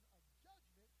attraction of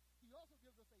judgment, he also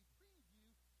gives us a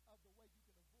preview of the way you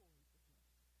can avoid the judgment.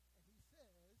 And he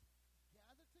says,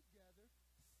 gather together,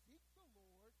 seek the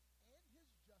Lord and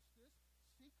his justice,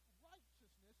 seek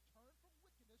righteousness, turn from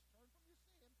wickedness, turn from your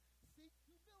sin, seek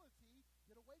humility,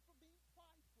 get away from being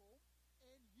prideful,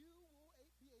 and you will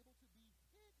be able to be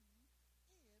hidden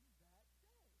in that day.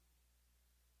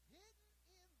 Hidden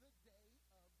in the day of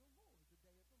the Lord, the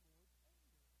day of the Lord's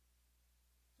anger.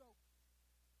 So,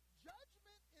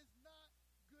 judgment is not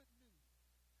good news.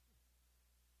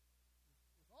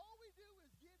 If all we do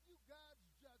is give you God's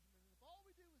judgment, if all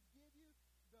we do is give you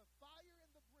the fire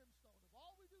and the brimstone, if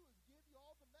all we do is give you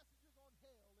all the messages on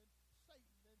hell and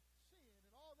Satan and sin and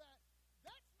all that,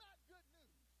 that's not good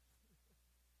news.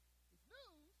 It's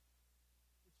news,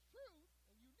 it's truth,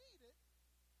 and you need it,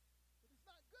 but it's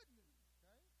not good news,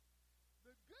 okay?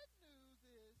 The good news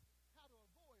is how to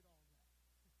avoid all that.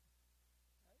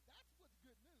 Okay? That's what's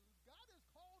good news. God has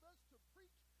called us to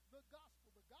preach the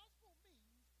gospel. The gospel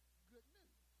means good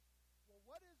news. Well,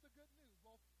 what is the good news?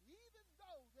 Well, even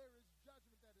though there is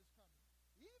judgment that is coming,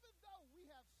 even though we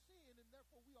have sinned and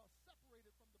therefore we are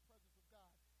separated from the presence of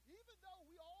God, even though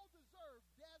we all deserve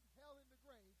death, hell, and the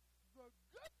grave, the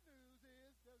good news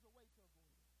is there's a way to avoid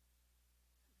it.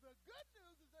 The good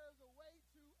news is there's a way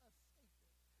to escape it.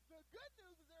 The good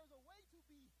news is there's a way to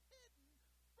be hidden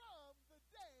from the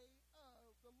day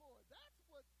of the Lord. That's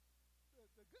what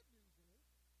the good news is.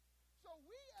 So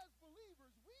we as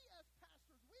believers, we as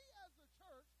pastors, we as a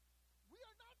church, we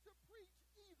are not to preach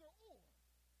either or.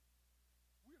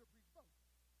 We're to preach both.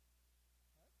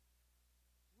 Right?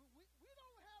 We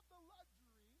don't have the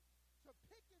luxury to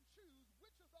pick and choose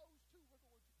which of those two we're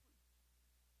going to preach.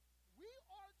 We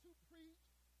are to preach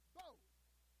both.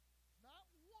 Not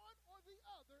one or the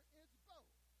other, it's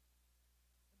both.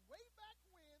 And way back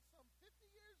when, some 50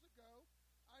 years ago,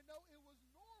 I know it was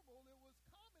normal, it was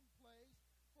commonplace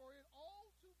for it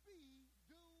all to be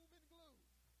doom and gloom.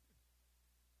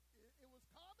 It was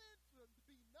common to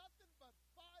be nothing but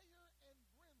fire and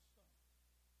brimstone.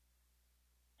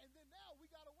 And then now we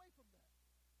got away from that.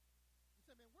 We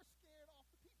said, man, we're scared off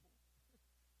the people.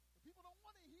 The people don't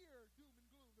want to hear doom and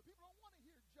gloom. The people don't want to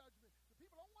hear judgment. The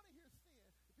people don't want to hear sin.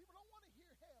 The people don't want to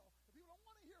hear hell. The people don't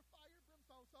want to hear fire and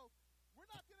brimstone. So we're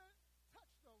not going to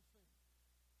touch those things.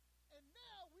 And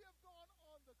now we have gone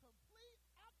on the complete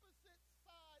opposite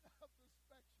side of the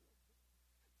spectrum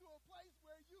to a place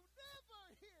where you never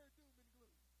hear doom and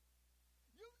gloom.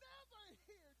 You never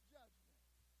hear judgment.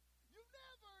 You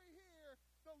never hear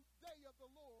the day of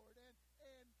the Lord and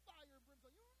fire and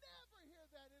brimstone. You never hear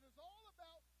that. It is all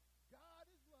about God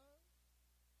is love,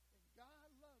 and God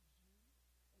loves you,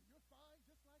 and you're fine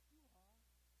just like you are,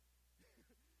 and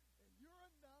you're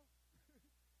enough,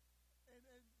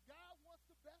 and God wants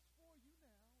the best for you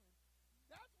now, and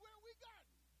that's where we got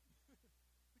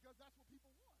because that's what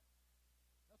people want.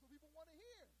 That's what people want to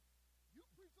hear. You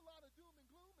preach a lot of doom and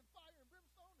gloom and fire and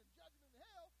brimstone and judgment and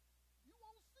hell, you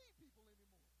won't see people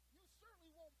anymore. You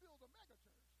certainly won't build a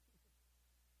megachurch.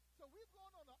 So we've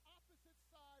gone on the opposite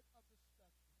side of the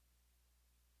spectrum.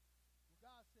 Well,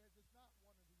 God says it's not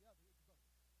one or the other, it's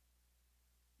both.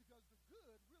 Because the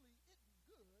good really isn't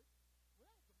good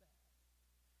without the bad.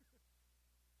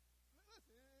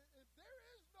 Listen, if there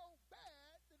is no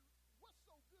bad, then what's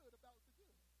so good about the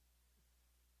good?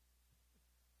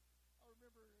 I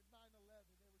remember in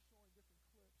 9/11, they were showing different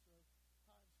clips of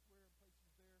Times Square and places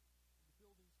there, and the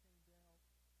buildings came down.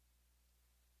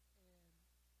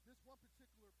 And this one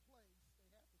particular place, they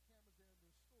had the cameras there in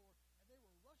their store, and they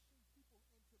were rushing people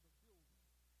into the building,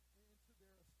 into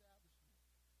their establishment.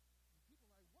 And people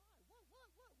were like, why?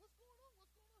 What? What's going on?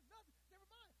 Nothing. Never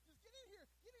mind. Just get in here.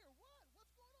 Get in here. What?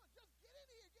 What's going on? Just get in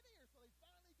here. So they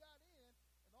finally got in,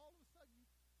 and all of a sudden you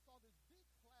saw this big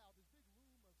cloud, this big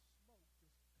loom of smoke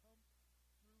just come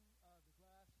through the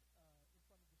glass in front of the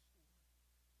store.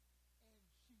 And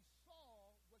she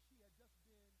saw what she had just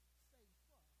been saved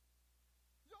from.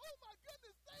 She said, oh my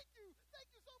goodness, thank you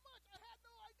so much. I had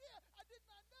no idea. I did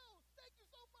not know. Thank you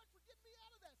so much for getting me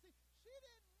out of that. See, she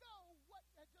didn't know what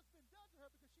had just been done to her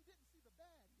because she didn't see the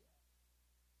bad yet.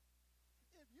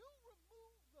 If you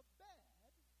remove the bad,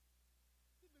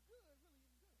 then the good really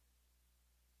isn't good.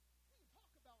 We can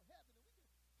talk about heaven, and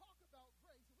we can talk about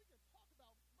grace, and we can talk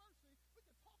about mercy, we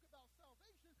can talk about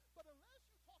salvation, but unless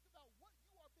you talk about what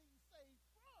you are being saved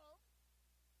from,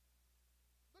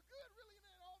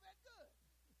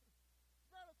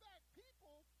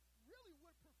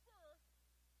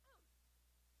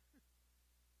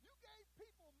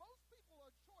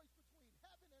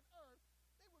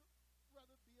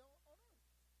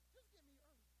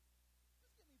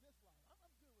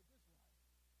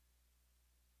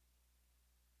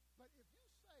 But if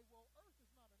you say, well, earth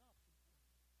is not an option for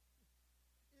me,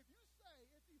 if you say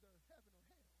it's either heaven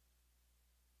or hell,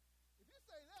 if you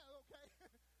say that, okay,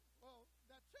 well,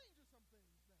 that changes some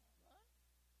things now, right?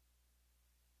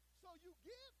 So you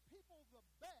give people the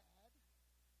bad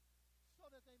so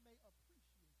that they may appreciate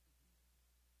the good.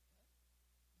 Okay?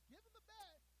 You give them the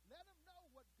bad, let them know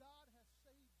what God has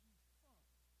saved you from,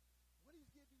 what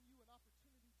he's giving you an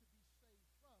opportunity to be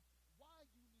saved from, why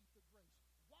you need the grace,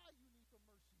 why you need the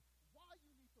mercy, why you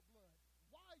need the blood,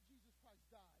 why Jesus Christ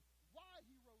died, why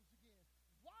he rose again,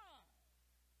 why.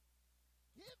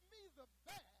 Give me the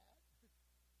bad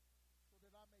so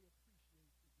that I may appreciate the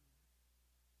good.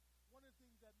 One of the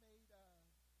things that made the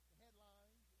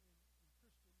headlines in Christian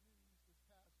news this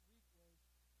past week was,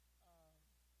 what's the guy? I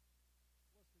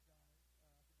forget his name.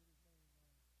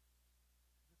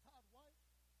 Is it Todd White?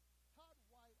 Todd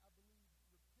White, I believe,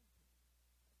 repented.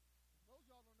 For those of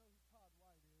y'all don't know who Todd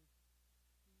White is, he's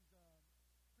a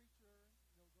preacher,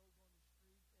 goes on the street,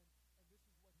 and this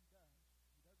is what he does.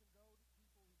 He doesn't go to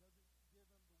people, he doesn't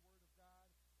give them the word of God,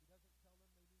 he doesn't tell them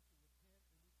they need to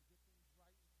repent, they need to get things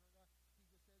right and turn up.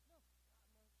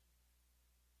 He just says, no,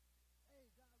 God loves you. Hey,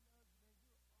 God loves you, man,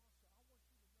 you're awesome. I want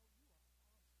you to know you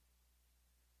are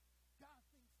awesome. God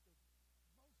thinks the most of you,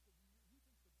 he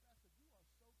thinks the best of you. You are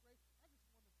so great. I just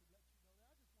wanted to let you know that.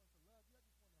 I just wanted to love you.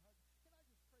 I just wanted to hug you. Can I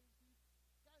just pray with you?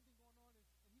 Got anything going on?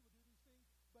 And he would do these things,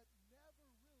 but never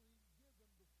really give them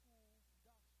the full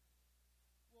gospel.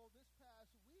 Well, this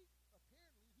past week, apparently,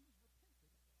 he's repented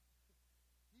of that.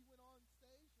 He went on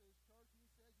stage to his church and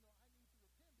he says, I need to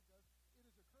repent because it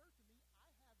has occurred to me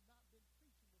I have not been preaching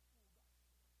the full gospel.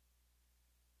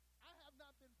 I have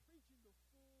not been preaching the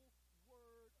full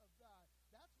word of God.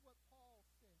 That's what Paul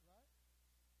said, right?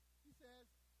 He says,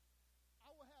 I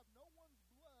will have no one's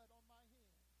blood on my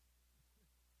hands.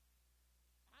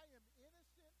 I am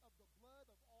innocent of the blood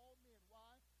of all men.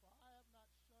 Why? For I have not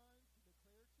shunned to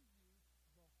declare to you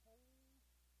the whole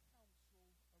counsel of God.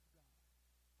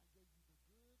 I gave you the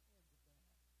good and the bad, what you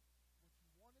wanted to hear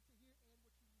and what you needed to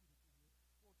hear.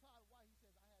 Well, Todd White, he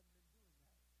says, I haven't been doing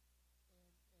that.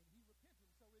 And he repented.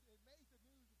 So it made the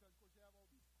news because, of course, you have all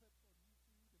these clips on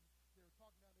YouTube, and they were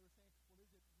talking about, they were saying, well,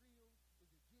 is it real? Is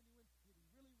it genuine? Did he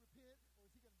really repent? Or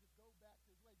is he going to just go back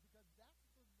to his ways? Because that's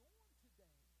the norm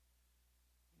today.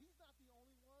 He's not the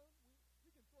only one. We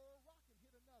can throw a rock and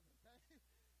hit another, okay?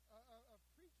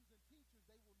 Preachers and teachers,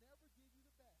 they will never give you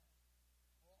the bad.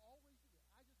 Or always do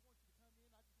that. I just want you to come in.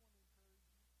 I just want to encourage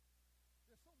you.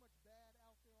 There's so much bad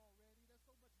out there already. There's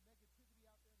so much negativity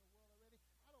out there in the world already.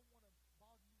 I don't want to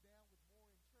bog you down with more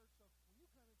in church. So when you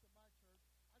come into my church,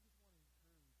 I just want to encourage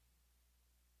you.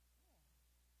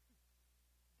 Come on.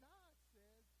 God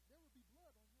says there will be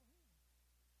blood on your hands.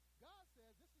 God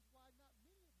says this is why not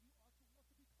many of you are to want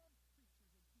to become preachers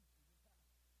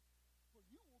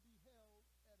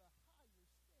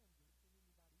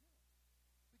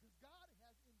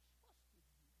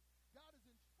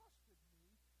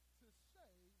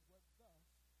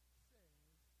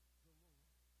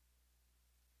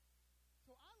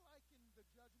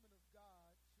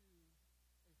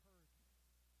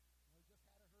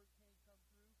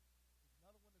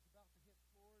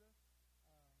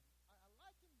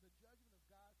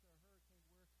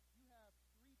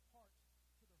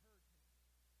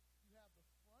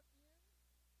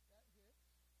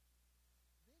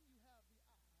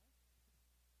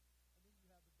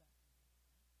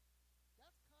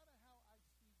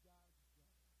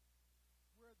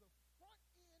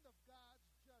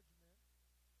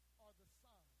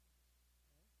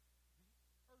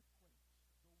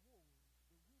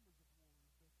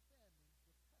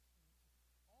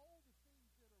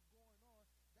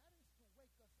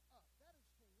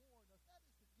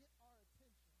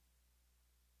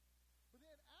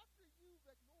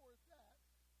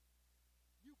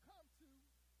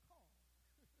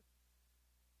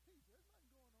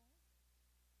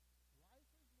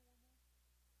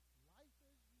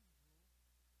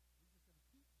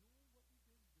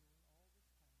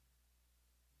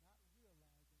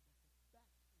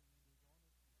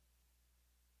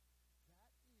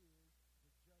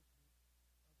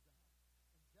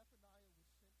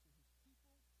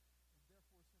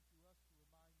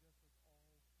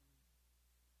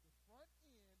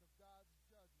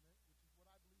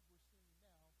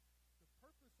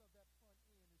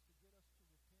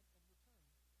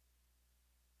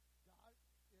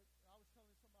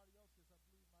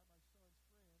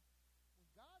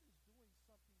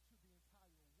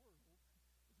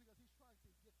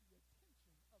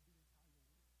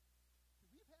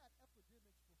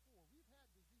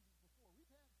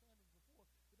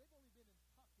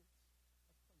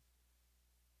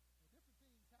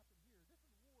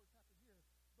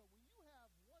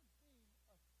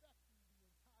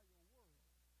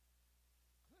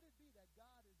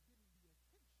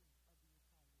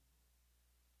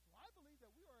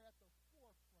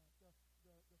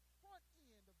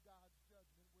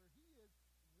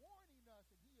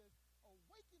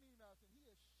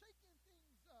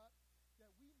up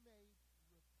that we may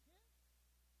repent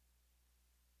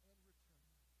and return.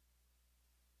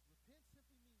 Repent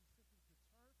simply means simply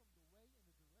to turn from the way in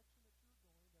the direction that you're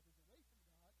going, that is away from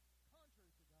God,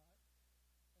 contrary to God,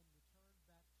 and return back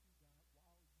to God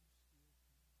while you still can,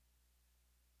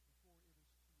 before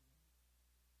it is too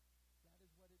late. That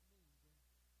is what it means.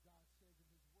 And God says in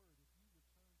his word, if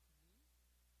you return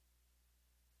to me,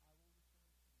 I will return to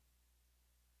you.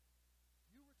 If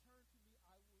you return to me,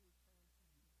 I will return to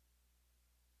you.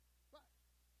 But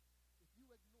if you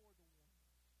ignore the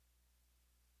warnings,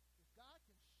 if God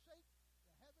can shake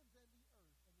the heavens and the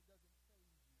earth and it doesn't faze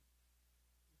you,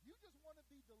 if you just want to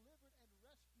be delivered and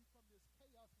rescued from this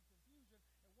chaos and confusion,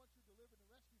 and once you're delivered and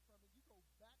rescued from it, you go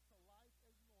back to life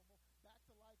as normal, back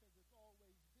to life as it's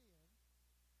always been,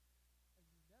 and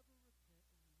you never repent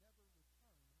and you never return,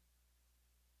 the back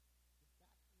end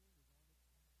is on its way.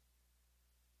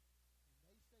 When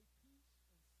they say peace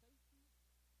and safety,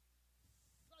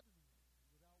 suddenly,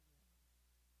 without warning.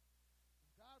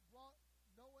 When God brought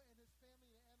Noah and his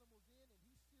family and animals in and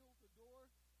he sealed the door,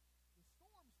 the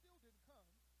storm still didn't come.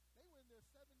 They were in there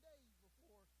 7 days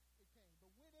before it came.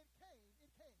 But when it came,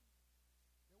 it came.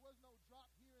 There was no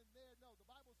drop here and there. No, the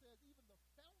Bible says even the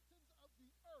fountains of the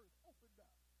earth opened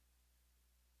up.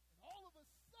 And all of a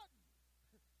sudden,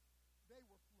 they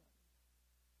were flooded.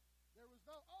 There was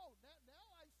no, oh, now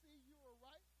I see you were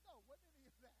right. No, wasn't any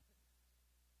of that.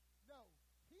 No,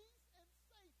 peace and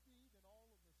safety, then all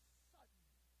of a sudden,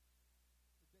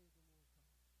 the day of the Lord comes.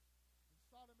 In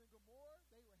Sodom and Gomorrah,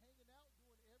 they were hanging out,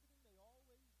 doing everything they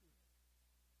always did.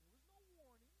 There was no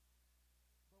warning,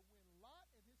 but when Lot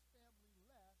and his family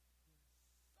left, then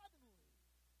suddenly, the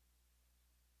day of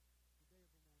the Lord came.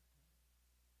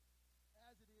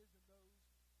 As it is in those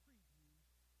previews,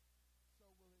 so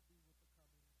will it be with the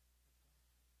coming of God.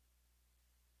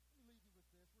 Let me leave you with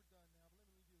this. We're done now,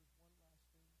 but let me leave you with one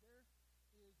last thing.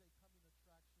 There is a coming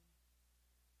attraction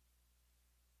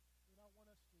that I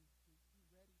want us to be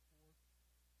ready for.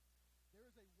 There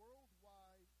is a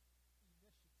worldwide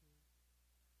initiative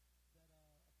that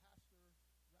a pastor,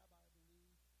 rabbi, I believe,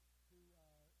 who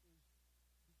is beginning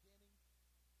and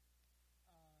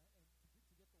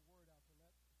to get the word out, to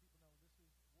let people know this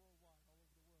is worldwide, all over the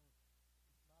world.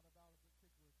 It's not about a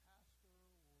particular pastor or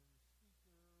speaker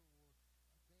or a band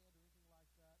or anything like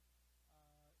that.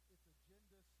 Its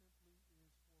agenda simply is for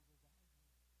revival.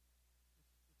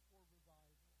 It's for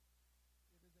revival.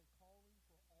 It is a calling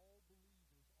for all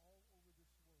believers all over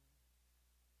this world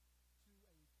to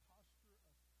a posture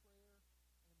of prayer and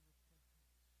repentance.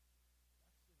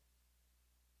 That's it.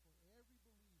 For every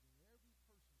believer, every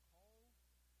person called by the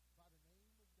name of God and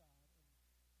names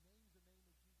the name of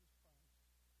Jesus Christ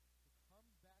to come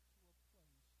back to a place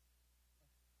of prayer and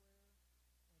repentance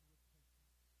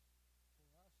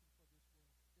for us and for this world.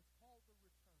 It's called the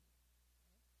return.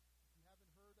 Right? If you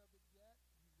haven't heard of it yet,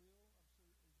 you will, I'm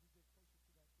sure, as we get closer to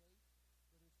that date.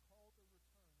 But it's called the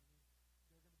return. And they're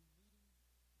going to be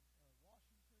meeting in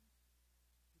Washington.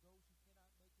 To those who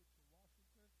cannot make it to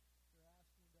Washington, they're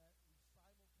asking that we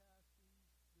simulcast this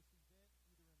event either in our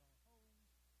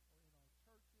homes or in our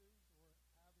churches or have an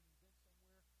event somewhere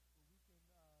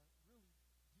where we can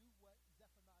really do what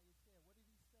Zephaniah said. What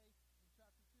did he say in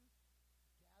chapter 2?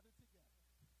 Gather together. Gather together. Gather together.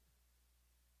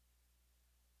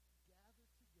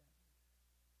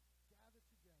 And so that is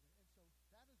what the return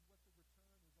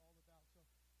is all about.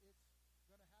 So it's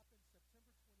going to happen September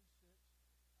 26th.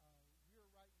 We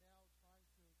are right now trying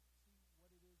to see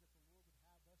what it is that the Lord would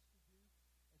have us to do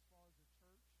as far as a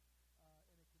church and a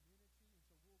community.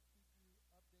 And so we'll keep you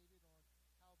updated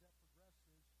on how that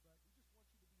progresses. But we just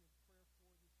want you to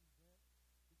be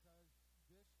in prayer for this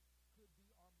event because this could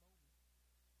be our moment.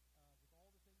 With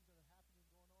all the things that are happening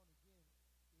and going on, again,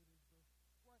 it is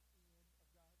the front end of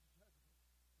God's judgment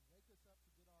to wake us up,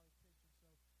 to get our attention.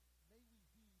 So may we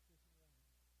heed this warning.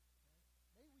 Okay?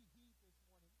 May we heed this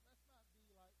warning. Let's not be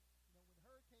like, when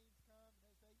hurricanes come and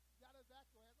they say, you got to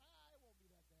evacuate. It won't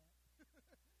be that bad.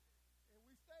 And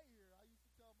we stay here. I used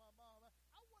to tell my mom,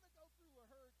 I want to go through a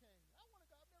hurricane. I've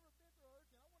never been through a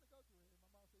hurricane. I want to go through it. And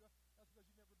my mom said, that's because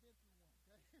you've never been through one,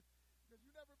 okay? Because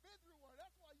you've never been through one.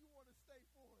 That's why you want to stay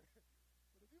for it. But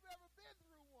if you've never been